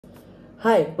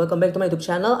Hi, welcome back to my YouTube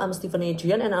channel. I'm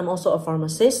Naturium and I'm also a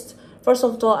pharmacist. First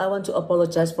of all, I want to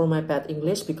apologize for my bad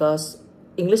English because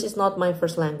English is not my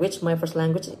first language. My first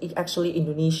language is actually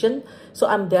Indonesian, so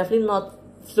I'm definitely not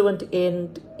fluent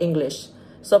in English.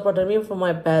 So pardon me for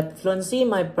my bad fluency,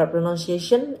 my bad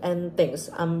pronunciation and things.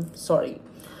 I'm sorry.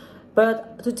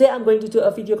 But today I'm going to do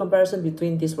a video comparison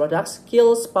between these products,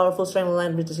 Kiehl's Powerful Strength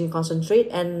Line Reducing Concentrate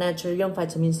and Naturium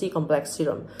Vitamin C Complex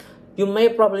Serum. You may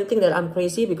probably think that I'm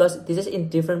crazy because this is in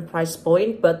different price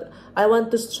point, but I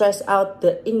want to stress out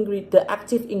the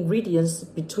active ingredients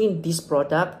between this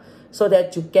product so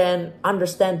that you can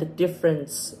understand the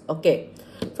difference. Okay,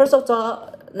 first of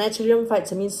all, Naturium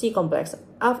Vitamin C Complex.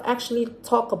 I've actually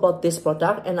talked about this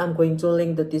product and I'm going to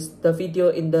link the video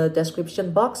in the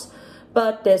description box.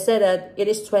 But they said that it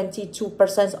is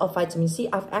 22% of vitamin C.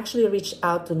 I've actually reached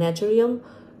out to Naturium.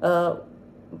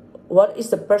 What is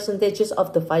the percentages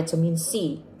of the vitamin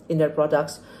C in their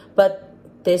products? But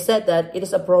they said that it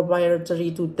is a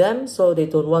proprietary to them, so they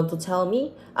don't want to tell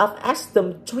me. I've asked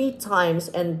them 3 times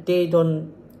and they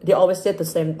always said the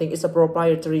same thing. It's a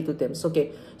proprietary to them. So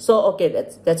okay,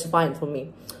 that's fine for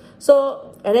me.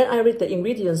 So, and then I read the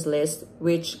ingredients list,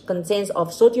 which contains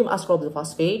of sodium ascorbyl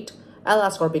phosphate,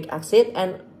 L-ascorbic acid,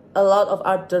 and a lot of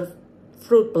other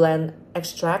fruit blend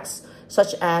extracts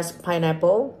such as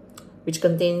pineapple, which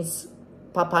contains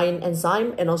papain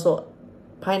enzyme, and also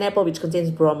pineapple, which contains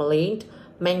bromelain,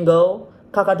 mango,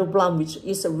 kakadu plum, which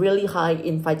is really high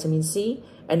in vitamin C,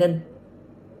 and then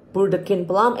Burdekin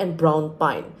plum and brown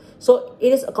pine. So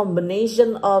it is a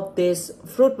combination of these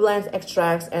fruit blend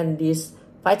extracts and this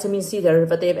vitamin C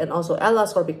derivative and also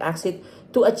L-ascorbic acid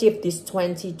to achieve this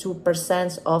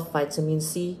 22% of vitamin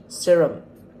C serum.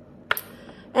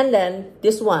 And then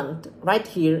this one right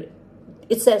here,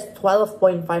 it says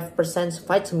 12.5%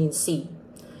 vitamin C,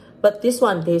 but this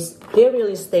one they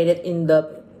really stated in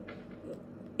the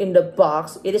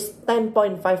box it is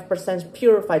 10.5%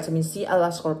 pure vitamin C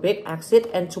L-ascorbic acid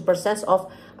and 2% of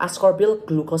ascorbyl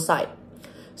glucoside.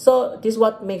 So this is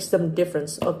what makes them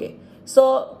difference. Okay,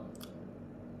 so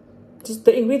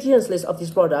the ingredients list of this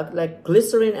product, like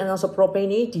glycerin and also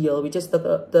propanediol, which is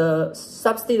the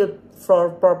substitute for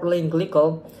propylene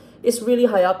glycol, is really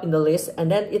high up in the list.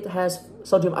 And then it has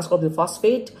sodium ascorbyl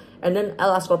phosphate and then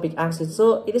L-ascorbic acid,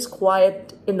 so it is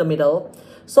quite in the middle.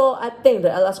 So I think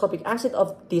the L-ascorbic acid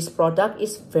of this product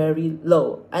is very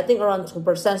low. I think around 2%,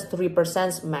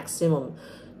 3% maximum,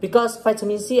 because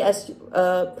vitamin C, as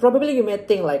probably you may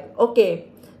think like, okay,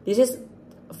 this is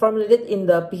formulated in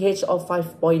the pH of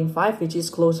 5.5, which is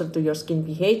closer to your skin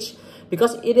pH,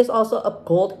 because it is also a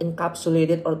gold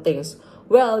encapsulated or things.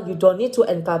 Well, you don't need to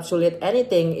encapsulate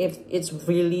anything if it's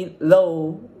really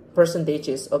low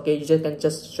percentages. Okay, you just can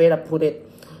just straight up put it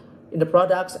in the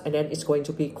products and then it's going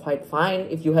to be quite fine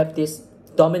if you have this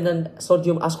dominant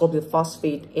sodium ascorbyl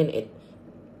phosphate in it.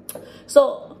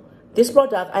 So this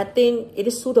product, I think it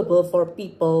is suitable for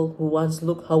people who wants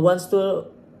to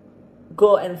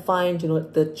go and find, you know,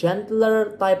 the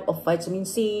gentler type of vitamin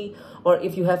C, or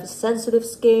if you have sensitive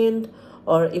skin,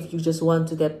 or if you just want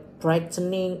to get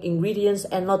brightening ingredients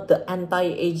and not the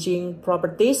anti-aging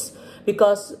properties,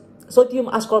 because sodium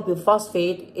ascorbyl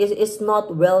phosphate is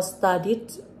not well studied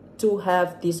to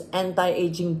have these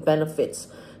anti-aging benefits.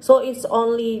 So it's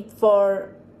only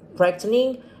for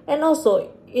brightening, and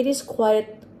also it is quite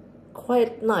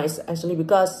nice actually,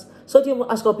 because sodium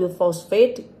ascorbyl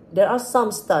phosphate, there are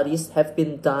some studies have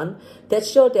been done that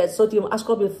show that sodium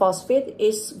ascorbyl phosphate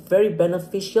is very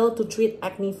beneficial to treat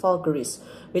acne vulgaris,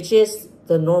 which is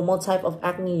the normal type of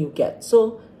acne you get.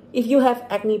 So if you have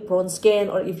acne prone skin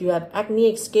or if you have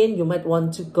acneic skin, you might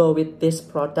want to go with this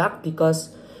product because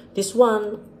this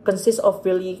one consists of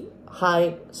really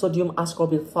high sodium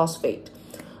ascorbyl phosphate.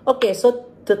 Okay, so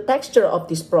the texture of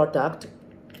this product,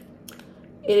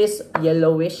 it is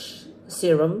yellowish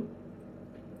serum.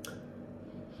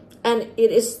 And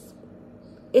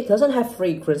it doesn't have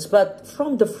fragrance, but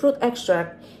from the fruit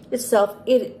extract itself,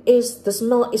 the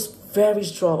smell is very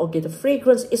strong. Okay, the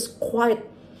fragrance is quite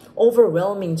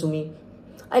overwhelming to me.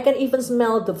 I can even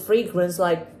smell the fragrance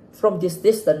like from this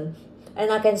distance,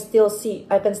 and I can still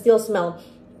smell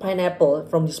pineapple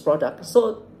from this product.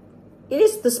 So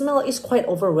the smell is quite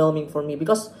overwhelming for me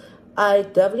because I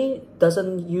definitely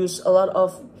doesn't use a lot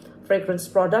of fragrance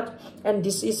product, and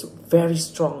this is very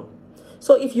strong.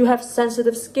 So if you have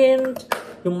sensitive skin,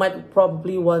 you might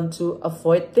probably want to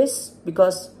avoid this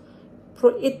because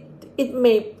it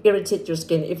may irritate your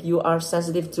skin if you are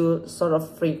sensitive to sort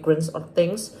of fragrance or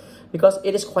things, because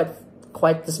it is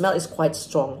the smell is quite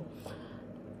strong.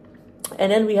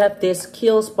 And then we have this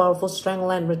Kiehl's Powerful Strength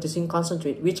Line Reducing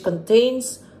Concentrate, which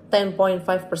contains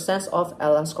 10.5% of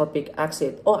L-ascorbic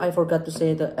acid. Oh, I forgot to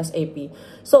say the SAP.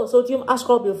 So sodium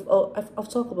ascorbyl. Oh, I've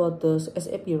talked about the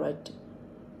SAP, right?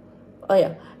 Oh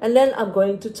yeah, and then I'm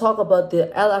going to talk about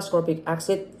the L-ascorbic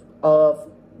acid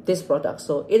of this product.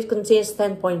 So it contains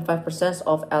 10.5%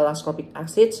 of L-ascorbic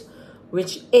acid,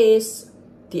 which is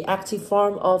the active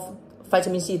form of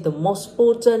vitamin C. The most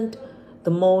potent,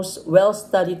 the most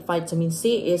well-studied vitamin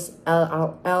C is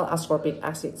L-ascorbic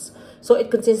acids. So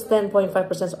it contains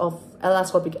 10.5% of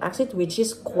L-ascorbic acid, which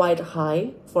is quite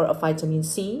high for a vitamin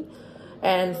C.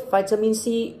 And vitamin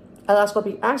C,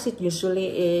 L-ascorbic acid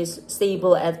usually is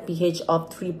stable at pH of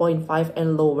 3.5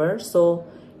 and lower. So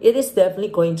it is definitely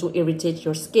going to irritate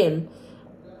your skin.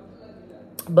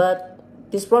 But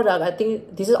this product, I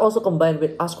think this is also combined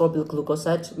with ascorbyl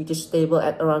glucoside, which is stable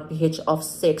at around pH of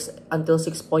 6 until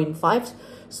 6.5.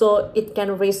 So it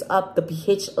can raise up the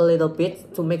pH a little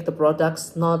bit to make the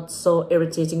products not so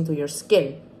irritating to your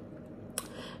skin.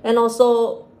 And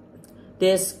also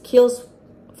this kills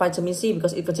vitamin C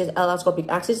because it contains L-ascorbic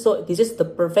acid. So this is the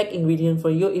perfect ingredient for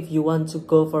you if you want to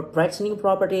go for brightening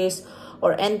properties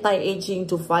or anti-aging,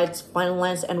 to fight fine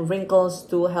lines and wrinkles,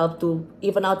 to help to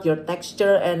even out your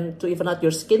texture and to even out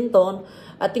your skin tone.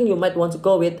 I think you might want to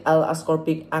go with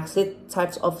L-ascorbic acid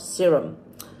types of serum.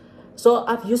 So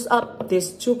I've used up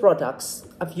these two products.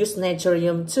 I've used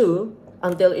Naturium too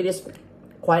until it is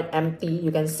quite empty,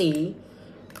 you can see.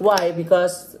 Why?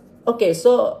 Because, okay,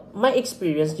 so my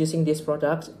experience using this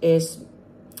product is,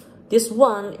 this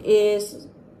one is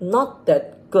not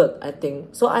that good, I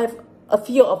think. So I have a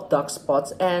few of dark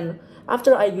spots, and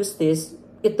after I use this,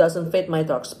 it doesn't fade my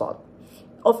dark spot.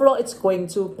 Overall, it's going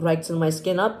to brighten my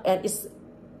skin up, and it's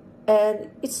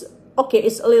okay,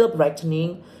 it's a little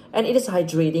brightening, and it is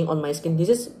hydrating on my skin. This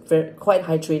is quite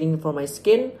hydrating for my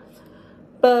skin.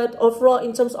 But overall,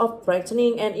 in terms of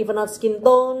brightening and even out skin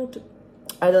tone,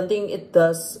 I don't think it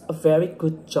does a very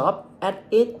good job at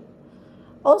it.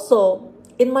 Also,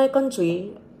 in my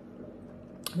country,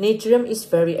 Naturium is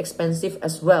very expensive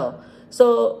as well.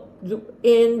 So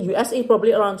in USA,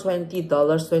 probably around $20,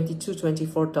 $22,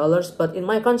 $24. But in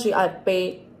my country, I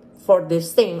pay for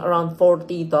this thing around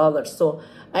 $40. So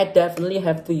I definitely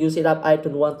have to use it up. I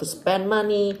don't want to spend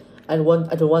money. I don't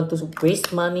want to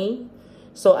waste money.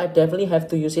 So I definitely have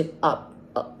to use it up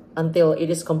until it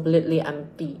is completely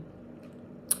empty.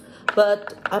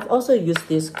 But I've also used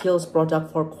this Kiehl's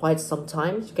product for quite some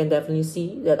time. You can definitely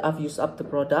see that I've used up the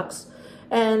products.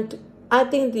 And I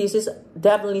think this is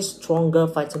definitely stronger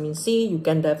vitamin C. You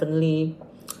can definitely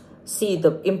see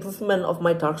the improvement of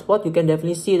my dark spot. You can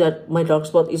definitely see that my dark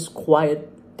spot is quite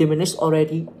diminished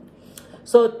already.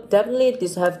 So definitely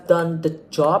this have done the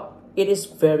job. It is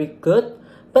very good.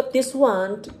 But this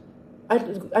one, I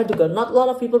do good. Not a lot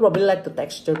of people probably like the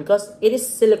texture because it is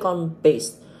silicone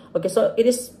based. Okay, so it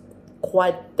is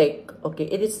quite thick. Okay,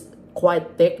 it is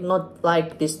quite thick, not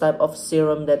like this type of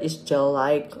serum that is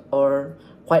gel-like or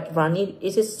quite runny.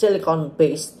 It is silicone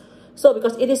based. So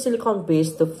because it is silicone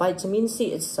based, the vitamin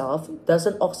C itself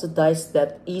doesn't oxidize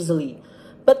that easily.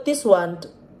 But this one,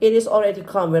 it is already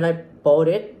come when I bought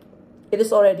it. It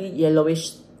is already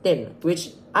yellowish thin,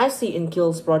 which I see in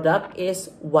Kiehl's product is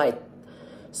white.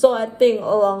 So I think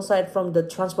alongside from the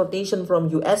transportation from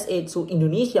USA to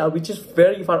Indonesia, which is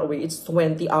very far away, it's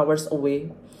 20 hours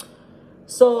away.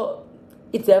 So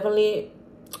it definitely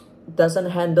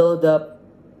doesn't handle the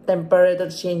temperature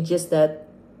changes that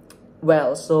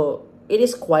well. So it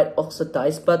is quite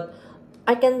oxidized, but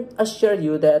I can assure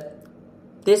you that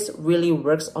this really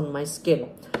works on my skin.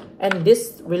 And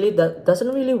this really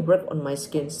doesn't really work on my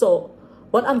skin. So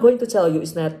what I'm going to tell you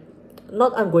is that,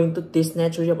 not I'm going to diss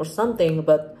Naturium or something,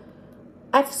 but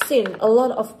I've seen a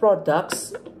lot of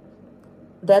products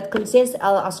that contains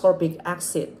L-ascorbic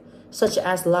acid, such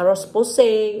as La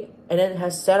Roche-Posay, and then it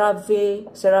has CeraVe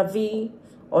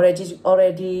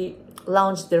already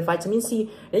launched their vitamin C.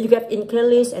 And you have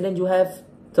Ingedients, and then you have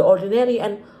The Ordinary,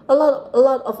 and a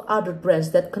lot of other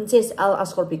brands that contains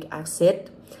L-ascorbic acid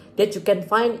that you can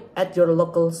find at your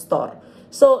local store.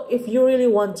 So if you really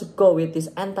want to go with these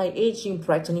anti-aging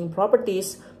brightening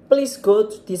properties, please go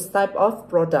to this type of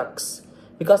products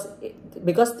because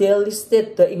they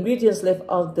listed the ingredients list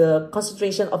of the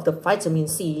concentration of the vitamin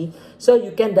C, so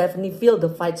you can definitely feel the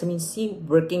vitamin C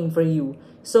working for you.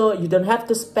 So you don't have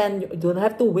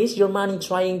to waste your money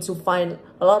trying to find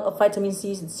a lot of vitamin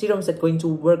C serums that are going to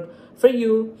work for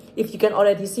you. If you can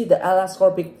already see the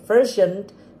L-ascorbic version,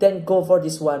 then go for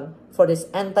this one, for this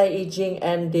anti-aging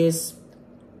and this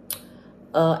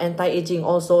anti-aging,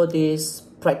 also this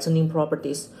brightening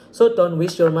properties. So don't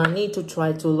waste your money to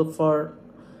try to look for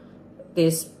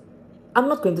this. I'm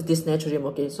not going to this Naturium,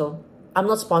 okay? So I'm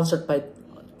not sponsored by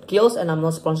Kiehl's, and I'm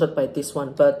not sponsored by this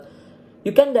one, but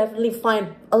you can definitely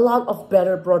find a lot of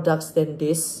better products than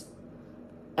this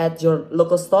at your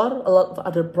local store. A lot of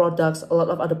other products, a lot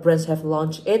of other brands have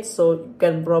launched it, so you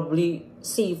can probably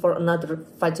see for another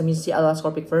vitamin C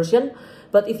Ascorbic version.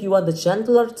 But if you want the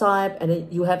gentler type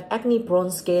and you have acne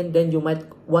prone skin, then you might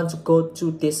want to go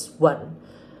to this one.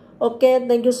 Okay,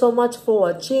 thank you so much for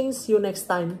watching. See you next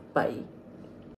time. Bye.